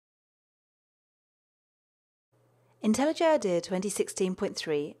IntelliJ IDEA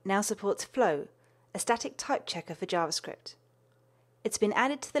 2016.3 now supports Flow, a static type checker for JavaScript. It's been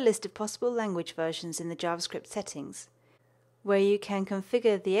added to the list of possible language versions in the JavaScript settings, where you can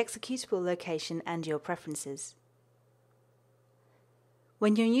configure the executable location and your preferences.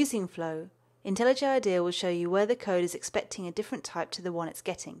 When you're using Flow, IntelliJ IDEA will show you where the code is expecting a different type to the one it's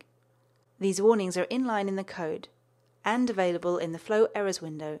getting. These warnings are inline in the code and available in the Flow Errors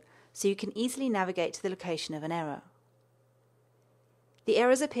window, so you can easily navigate to the location of an error. The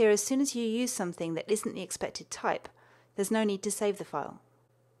errors appear as soon as you use something that isn't the expected type. There's no need to save the file.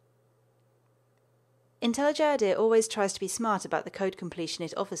 IntelliJ IDEA always tries to be smart about the code completion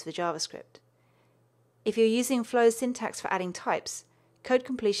it offers for JavaScript. If you're using Flow's syntax for adding types, code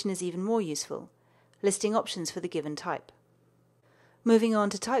completion is even more useful, listing options for the given type. Moving on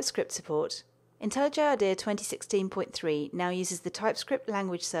to TypeScript support, IntelliJ IDEA 2016.3 now uses the TypeScript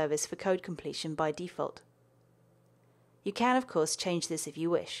language service for code completion by default. You can, of course, change this if you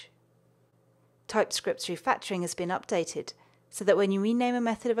wish. TypeScript's refactoring has been updated so that when you rename a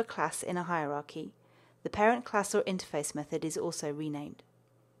method of a class in a hierarchy, the parent class or interface method is also renamed.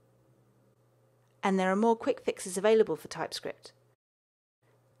 And there are more quick fixes available for TypeScript.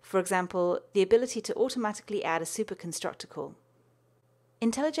 For example, the ability to automatically add a superconstructor call.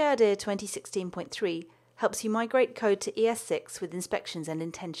 IntelliJ IDEA 2016.3 helps you migrate code to ES6 with inspections and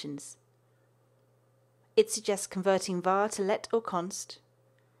intentions. It suggests converting var to let or const,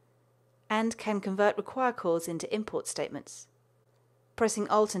 and can convert require calls into import statements. Pressing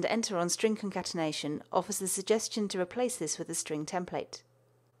Alt and Enter on string concatenation offers the suggestion to replace this with a string template.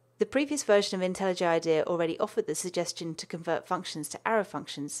 The previous version of IntelliJ IDEA already offered the suggestion to convert functions to arrow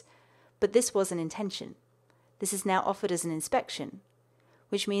functions, but this was an intention. This is now offered as an inspection,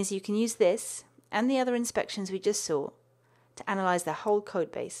 which means you can use this and the other inspections we just saw to analyze the whole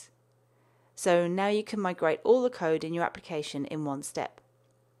code base. So now you can migrate all the code in your application in one step.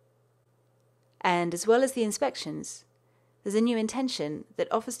 And as well as the inspections, there's a new intention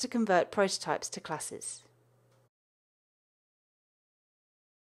that offers to convert prototypes to classes.